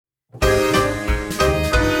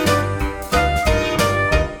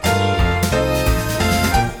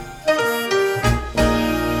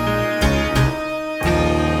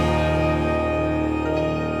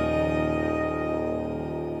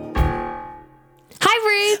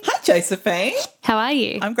Hi, Ruth. Hi, Josephine. How are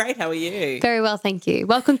you? I'm great. How are you? Very well, thank you.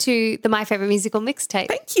 Welcome to the My Favourite Musical mixtape.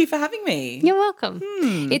 Thank you for having me. You're welcome.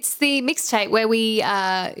 It's the mixtape where we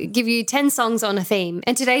give you 10 songs on a theme.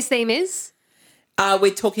 And today's theme is?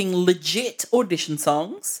 We're talking legit audition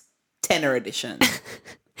songs, tenor edition.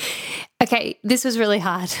 Okay, this was really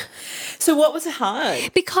hard. So what was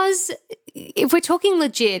hard? Because if we're talking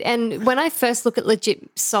legit, and when I first look at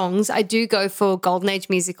legit songs, I do go for Golden Age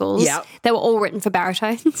musicals. Yep. They were all written for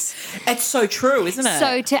baritones. It's so true, isn't it?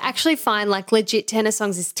 So to actually find like legit tenor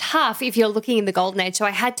songs is tough if you're looking in the Golden Age. So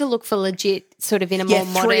I had to look for legit sort of in a more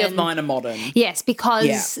modern. Three of mine are modern. Yes,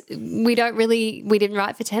 because we didn't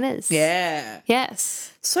write for tenors. Yeah.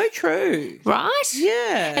 Yes. So true. Right?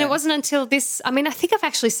 Yeah. And it wasn't until this, I mean, I think I've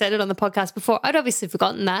actually said it on the podcast before. I'd obviously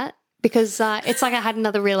forgotten that because it's like I had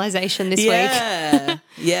another realization this week. Yeah.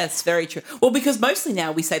 Yes, very true. Well, because mostly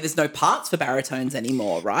now we say there's no parts for baritones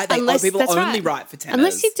anymore, right? People that's only right. write for tenors.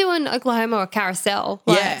 Unless you're doing Oklahoma or Carousel.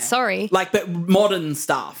 Like, sorry. Like, but modern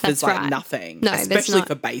stuff That's is like right. nothing. No, there's especially not.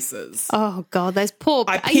 for basses. Oh, God, those poor.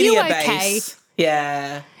 I Are pity you a okay? bass.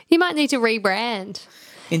 Yeah. You might need to rebrand.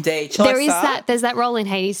 Indeed. Shall I start? There's that role in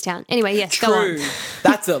Hadestown. Anyway, yes, go on. True.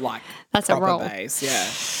 That's a That's a proper roll. bass,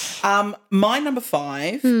 yeah. My number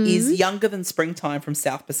 5 is Younger Than Springtime from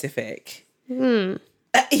South Pacific. You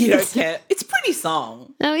don't care. It's a pretty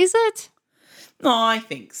song. Oh, is it? No, I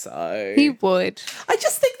think so. You would. I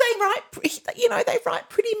just think they write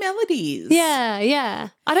pretty melodies. Yeah, yeah.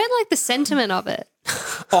 I don't like the sentiment of it.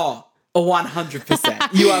 Oh,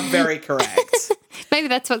 100%. You are very correct. Maybe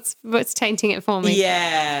that's what's tainting it for me.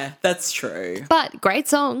 Yeah, that's true. But great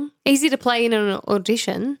song. Easy to play in an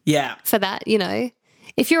audition Yeah. for that, you know.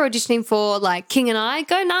 If you're auditioning for like King and I,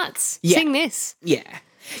 go nuts. Yeah. Sing this. Yeah.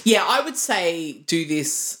 Yeah, I would say do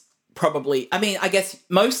this probably. I mean, I guess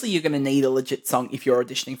mostly you're going to need a legit song if you're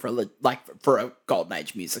auditioning for a Golden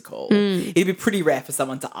Age musical. It'd be pretty rare for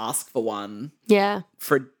someone to ask for one Yeah.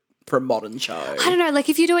 for a modern show. I don't know, like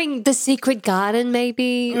if you're doing The Secret Garden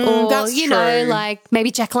maybe or, that's you know, true. like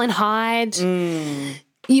maybe Jekyll and Hyde,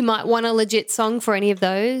 you might want a legit song for any of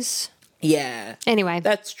those. Yeah. Anyway,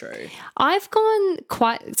 That's true. I've gone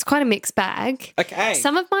it's quite a mixed bag. Okay.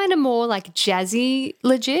 Some of mine are more like jazzy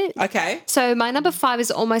legit. Okay. So my number 5 is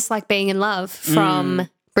Almost Like Being in Love from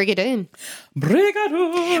Brigadoon.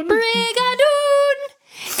 Brigadoon. Brigadoon!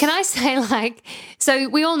 Can I say like, so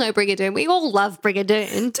we all know Brigadoon. We all love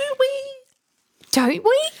Brigadoon. Do we? Don't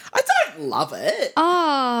we? I don't love it.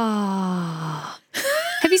 Oh.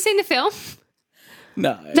 Have you seen the film?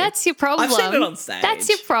 No. That's your problem. I've seen it on stage. That's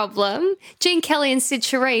your problem. Gene Kelly and Sid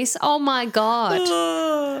Charisse. Oh my God.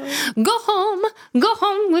 Go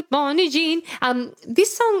home with Bonnie Jean.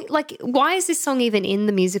 This song, like, why is this song even in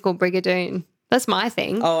the musical Brigadoon? That's my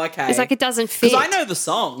thing. Oh, okay. It's like it doesn't fit. Because I know the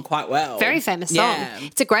song quite well. Very famous song. Yeah.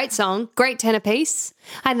 It's a great song, great tenor piece.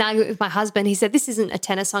 I had an argument with my husband. He said, this isn't a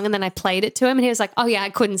tenor song. And then I played it to him and he was like, oh, yeah, I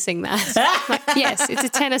couldn't sing that. I'm like, yes, it's a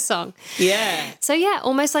tenor song. Yeah. So, yeah,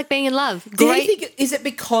 Almost Like Being in Love. Do Great. you think, is it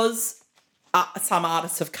because some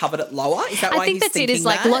artists have covered it lower? Is that why I think he's that's it. thinking Is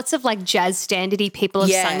like that? lots of like jazz standardy people have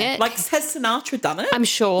sung it. Like, has Sinatra done it? I'm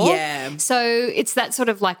sure. Yeah. So it's that sort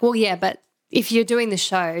of like, well, yeah, but if you're doing the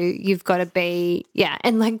show, you've got to be, yeah.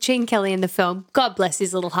 And like Gene Kelly in the film, God bless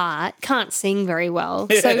his little heart, can't sing very well.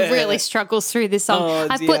 So really struggles through this song. Oh,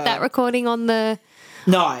 I dear. put that recording on the,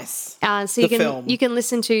 Nice. so you The can film. you can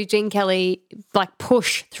listen to Gene Kelly like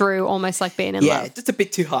push through Almost Like Being in Yeah, Love. just a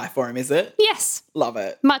bit too high for him, is it? Yes, Love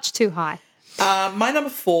it. much too high. My number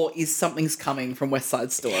 4 is Something's Coming from West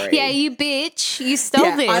Side Story. Yeah, you bitch, you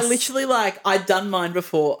stole this. I literally I'd done mine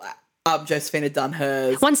before Josephine had done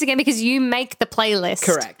hers. Once again, because you make the playlist.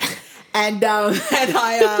 Correct. And I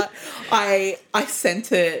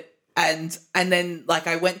sent it and then like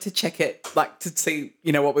I went to check it like to see,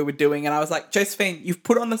 you know, what we were doing, and I was like, Josephine, you've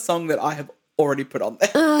put on a song that I have already put on there.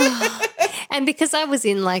 And because I was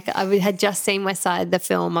in like, I had just seen West Side, the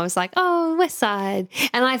film, I was like, oh, West Side.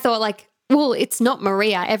 And I thought like, well, it's not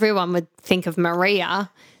Maria. Everyone would think of Maria.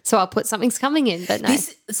 So I'll put Something's Coming in, but no.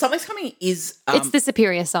 Something's Coming is it's the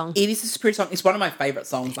superior song. it is a superior song. It's one of my favourite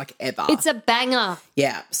songs like ever. It's a banger.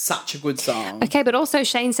 Yeah, such a good song. Okay, but also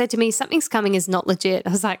Shane said to me, Something's Coming is not legit. I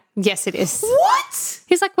was like, yes, it is. What?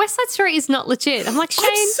 He's like, West Side Story is not legit. I'm like, Shane.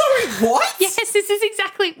 I'm sorry, what? Yes, this is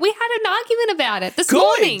exactly. We had an argument about it this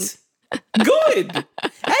morning. Good.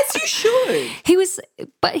 As you should. He was,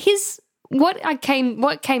 but what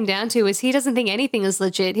came down to is he doesn't think anything is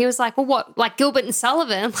legit. He was like, well, what, like Gilbert and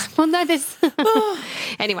Sullivan? I'm like, well, no, there's.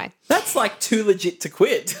 Anyway. That's like too legit to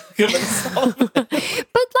quit. But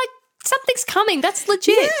like, Something's Coming. That's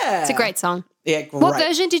legit. Yeah. It's a great song. Yeah, great. What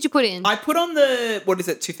version did you put in? I put on the,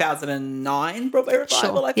 2009 Broadway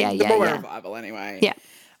Revival, Sure. I think. Yeah, the yeah, Broadway yeah. Revival, anyway. Yeah.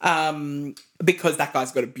 Because that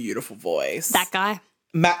guy's got a beautiful voice. That guy.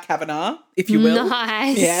 Matt Kavanagh, if you will.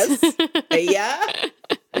 Nice. Yes. Yeah.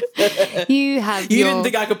 You have You your... didn't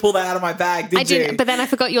think I could pull that out of my bag, did you? I didn't, but then I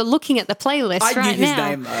forgot you're looking at the playlist I right knew his now.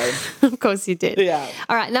 name, though. Of course you did. Yeah.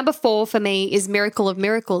 All right, number 4 for me is Miracle of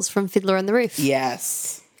Miracles from Fiddler on the Roof.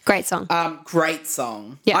 Yes. Great song. Great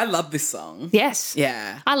song. Yeah. I love this song. Yes.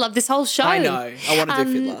 Yeah. I love this whole show. I know. I want to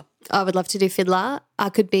do Fiddler. I would love to do Fiddler. I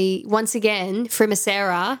could be, once again,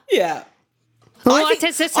 Frimasera. Yeah. I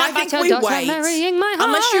think we wait. Marrying my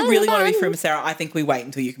Unless you really want to be husband. Frimasera, I think we wait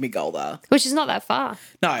until you can be Golda. Which is not that far.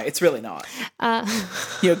 No, it's really not.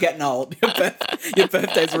 You're getting old. Your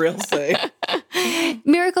birthday's real soon.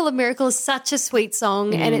 Miracle of Miracles is such a sweet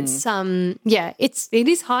song, and it's it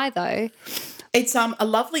is high though. It's a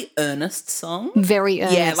lovely earnest song. Very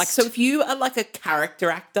earnest. Yeah, like so if you are like a character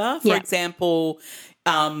actor, for example,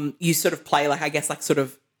 you sort of play like I guess like sort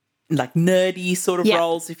of like nerdy sort of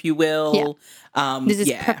roles, if you will. This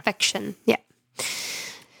is perfection. Yeah.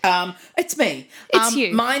 It's me. It's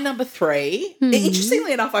you. My number 3.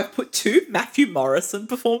 Interestingly enough, I've put 2 Matthew Morrison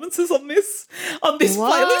performances on this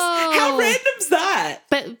playlist. How random's that?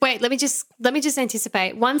 But wait, let me just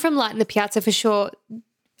anticipate. One from Light in the Piazza for sure.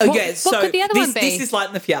 Okay, what could the other one be? This is Light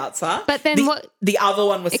in the Piazza. But then what? The other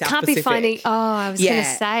one was It South can't Pacific. be Finding. Oh, I was going to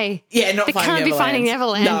say. Yeah, not It Finding can't be Finding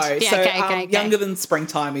Neverland. No, Yeah, so okay. Younger Than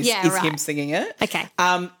Springtime is right. him singing it. Okay.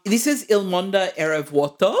 This is Il Mondo Era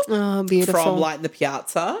Vuoto Oh, beautiful. from Light in the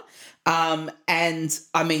Piazza. And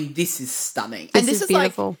I mean, this is stunning. This and this is is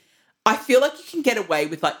beautiful. like, I feel like you can get away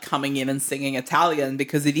with like coming in and singing Italian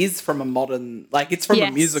because it is from a modern, like it's from a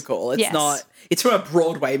Yes. musical. It's Yes. not, it's from a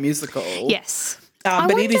Broadway musical. Yes.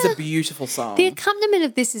 But it is a wonder- beautiful song. The accompaniment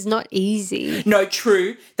of this is not easy. No,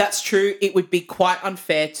 true. That's true. It would be quite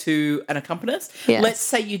unfair to an accompanist. Yes. Let's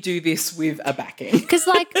say you do this with a backing. Because,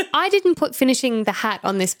 like, I didn't put Finishing the Hat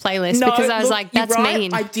on this playlist because I was look, like, you're that's right.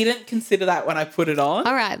 mean. I didn't consider that when I put it on.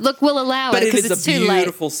 All right. Look, we'll allow but it it because is it's a too late.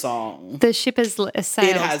 beautiful song. The ship has sailed.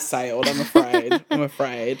 It has sailed, I'm afraid. I'm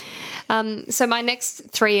afraid. So my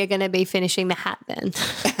next 3 are going to be Finishing the Hat then.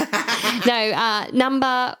 No,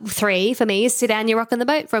 number 3 for me is Sit Down, You Rock on the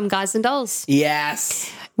Boat from Guys and Dolls.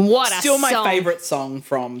 Yes. What a Still my song. favourite song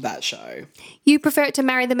from that show. You prefer it to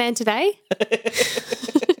Marry the Man Today?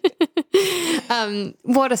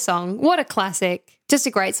 What a song. What a classic. Just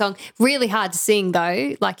a great song. Really hard to sing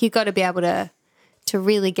though. Like you've got to be able to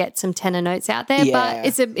really get some tenor notes out there. Yeah. But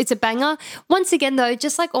it's a banger. Once again though,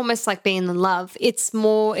 just like almost like Being in Love, it's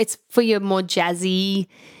for your more jazzy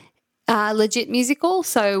legit musical.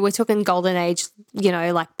 So we're talking golden age,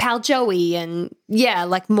 like Pal Joey and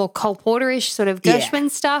like more Cole Porter-ish sort of Gershwin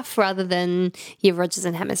stuff rather than your Rodgers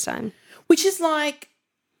and Hammerstein. Which is like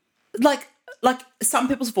some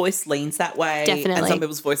people's voice leans that way. Definitely. And some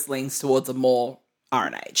people's voice leans towards a more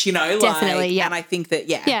R&H, Definitely, yeah. And I think that,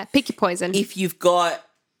 Yeah, pick your poison. if you've got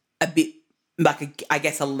a bit, like, I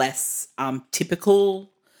guess a less typical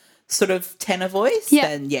sort of tenor voice,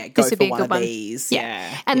 then, go This would for be a one good of one. these.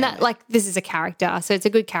 Yeah. And that, like, this is a character, so it's a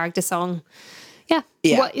good character song. Yeah.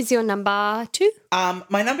 Yeah. What is your number 2?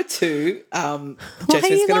 My number 2, are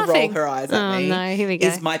Jessica's you going to roll laughing? her eyes at Oh, me. no, here we go.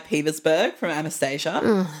 Is My Petersburg from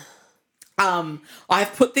Anastasia.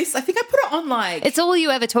 I've put this, I think I put it on like... It's all you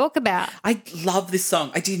ever talk about. I love this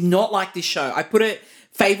song. I did not like this show. I put it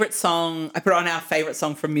favorite song. I put it on our favorite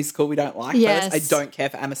song from musical we don't like. Yes. I don't care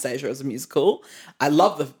for Anastasia as a musical. I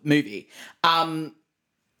love the movie.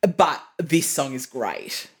 But this song is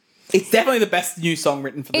great. It's definitely the best new song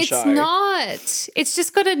written for the show. It's not. It's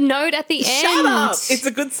just got a note at the end. Shut up. It's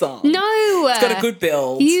a good song. No. It's got a good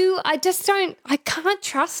build. I can't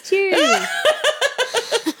trust you.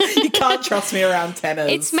 You can't trust me around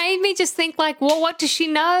tenors. It's made me just think like, well, what does she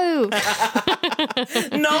know?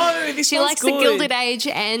 No, this She one's likes good. The Gilded Age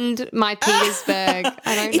and My Petersburg.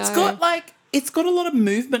 I don't know. It's got a lot of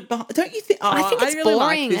movement behind. Don't you think? Oh, I think it's really like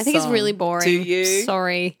boring. this I think it's song. really boring. Do you?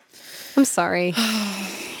 Sorry. I'm sorry.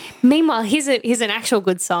 Meanwhile, here's an actual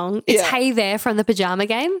good song. It's Yeah. Hey There from the Pajama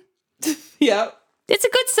Game. Yeah. It's a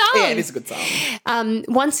good song. Yeah, it is a good song.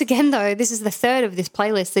 Once again, though, this is the third of this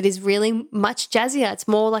playlist that is really much jazzier. It's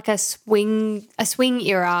more like a swing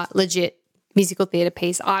era legit musical theatre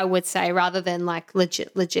piece, I would say, rather than like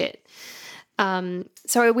legit.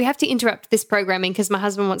 So we have to interrupt this programming because my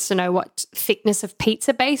husband wants to know what thickness of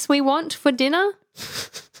pizza base we want for dinner.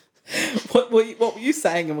 What were you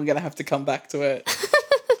saying? And we're going to have to come back to it.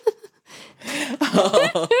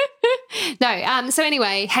 No, so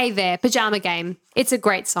anyway, Hey There, Pajama Game. It's a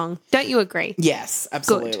great song. Don't you agree? Yes,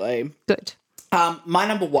 absolutely. Good. My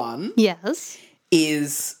number one Yes.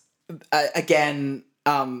 is, again,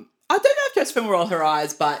 I don't know if Josephine will roll her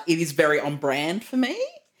eyes, but it is very on brand for me.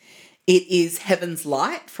 It is Heaven's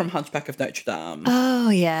Light from Hunchback of Notre Dame. Oh,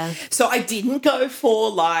 yeah. So I didn't go for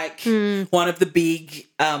like one of the big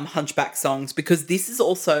Hunchback songs because this is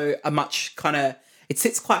also a much kind of, it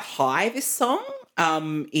sits quite high, this song,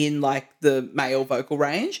 in like the male vocal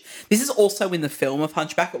range. This is also in the film of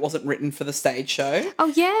Hunchback. It wasn't written for the stage show. Oh,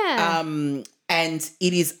 yeah. And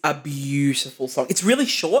it is a beautiful song. It's really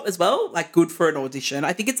short as well, like good for an audition.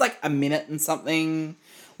 I think it's like a minute and something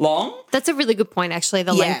long. That's a really good point, actually,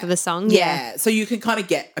 the length of the song. Yeah. So you can kind of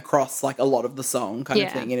get across like a lot of the song kind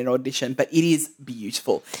of thing in an audition, but it is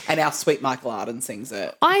beautiful. And our sweet Michael Arden sings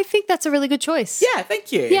it. I think that's a really good choice. Yeah,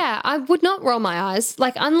 thank you. Yeah, I would not roll my eyes.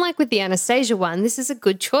 Like, unlike with the Anastasia one, this is a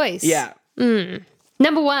good choice. Yeah.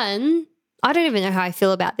 Number one, I don't even know how I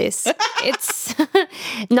feel about this. It's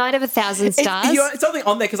Night of a Thousand Stars. It's only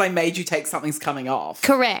on there because I made you take Something's Coming Off.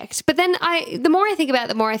 Correct. But then the more I think about it,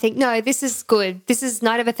 the more I think, no, this is good. This is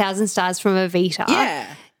Night of a Thousand Stars from Evita. Yeah.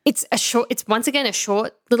 It's once again a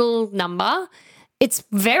short little number. It's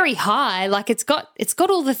very high. Like it's got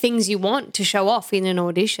all the things you want to show off in an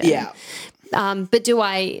audition. Yeah. But do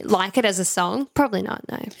I like it as a song? Probably not,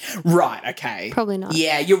 no. Right, okay. Probably not.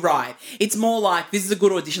 Yeah, you're right. It's more like this is a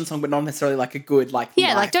good audition song, but not necessarily like a good like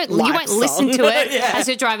Yeah, life, like you life won't song. listen to it Yeah. as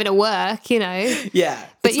you're driving to work, you know. Yeah.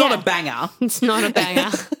 But It's not yeah. a banger. It's not a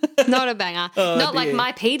banger. Not a banger. Not like dear.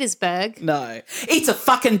 My Petersburg. No. It's a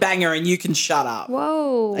fucking banger and you can shut up.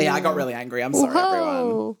 Whoa. Yeah, I got really angry. I'm sorry,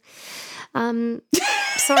 everyone. Whoa.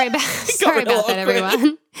 Sorry about real that, awkward.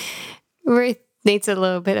 everyone. Ruth needs a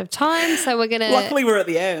little bit of time, so we're gonna. Luckily, we're at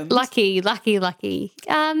the end. Lucky.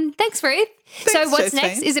 Thanks, Ruth. So Thanks, what's Josephine.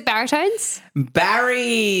 next? Is it baritones?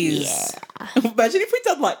 Barry's. Yeah. Imagine if we'd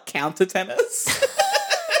done like counter tennis.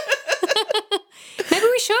 Maybe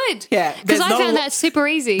we should. Yeah, Because there's I not found a lo- that super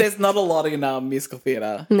easy. There's not a lot in musical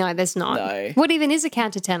theatre. No, there's not. No. What even is a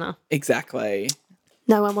countertenor? Exactly.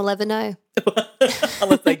 No one will ever know.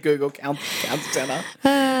 Unless they Google counter tenor.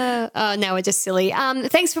 Oh, now we're just silly.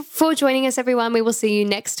 Thanks for joining us, everyone. We will see you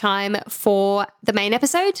next time for the main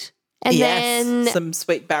episode. And then, some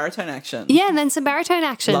sweet baritone action. yeah, and then some baritone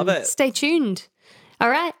action. Love it. Stay tuned. All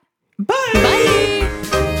right. Bye.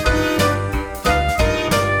 Bye.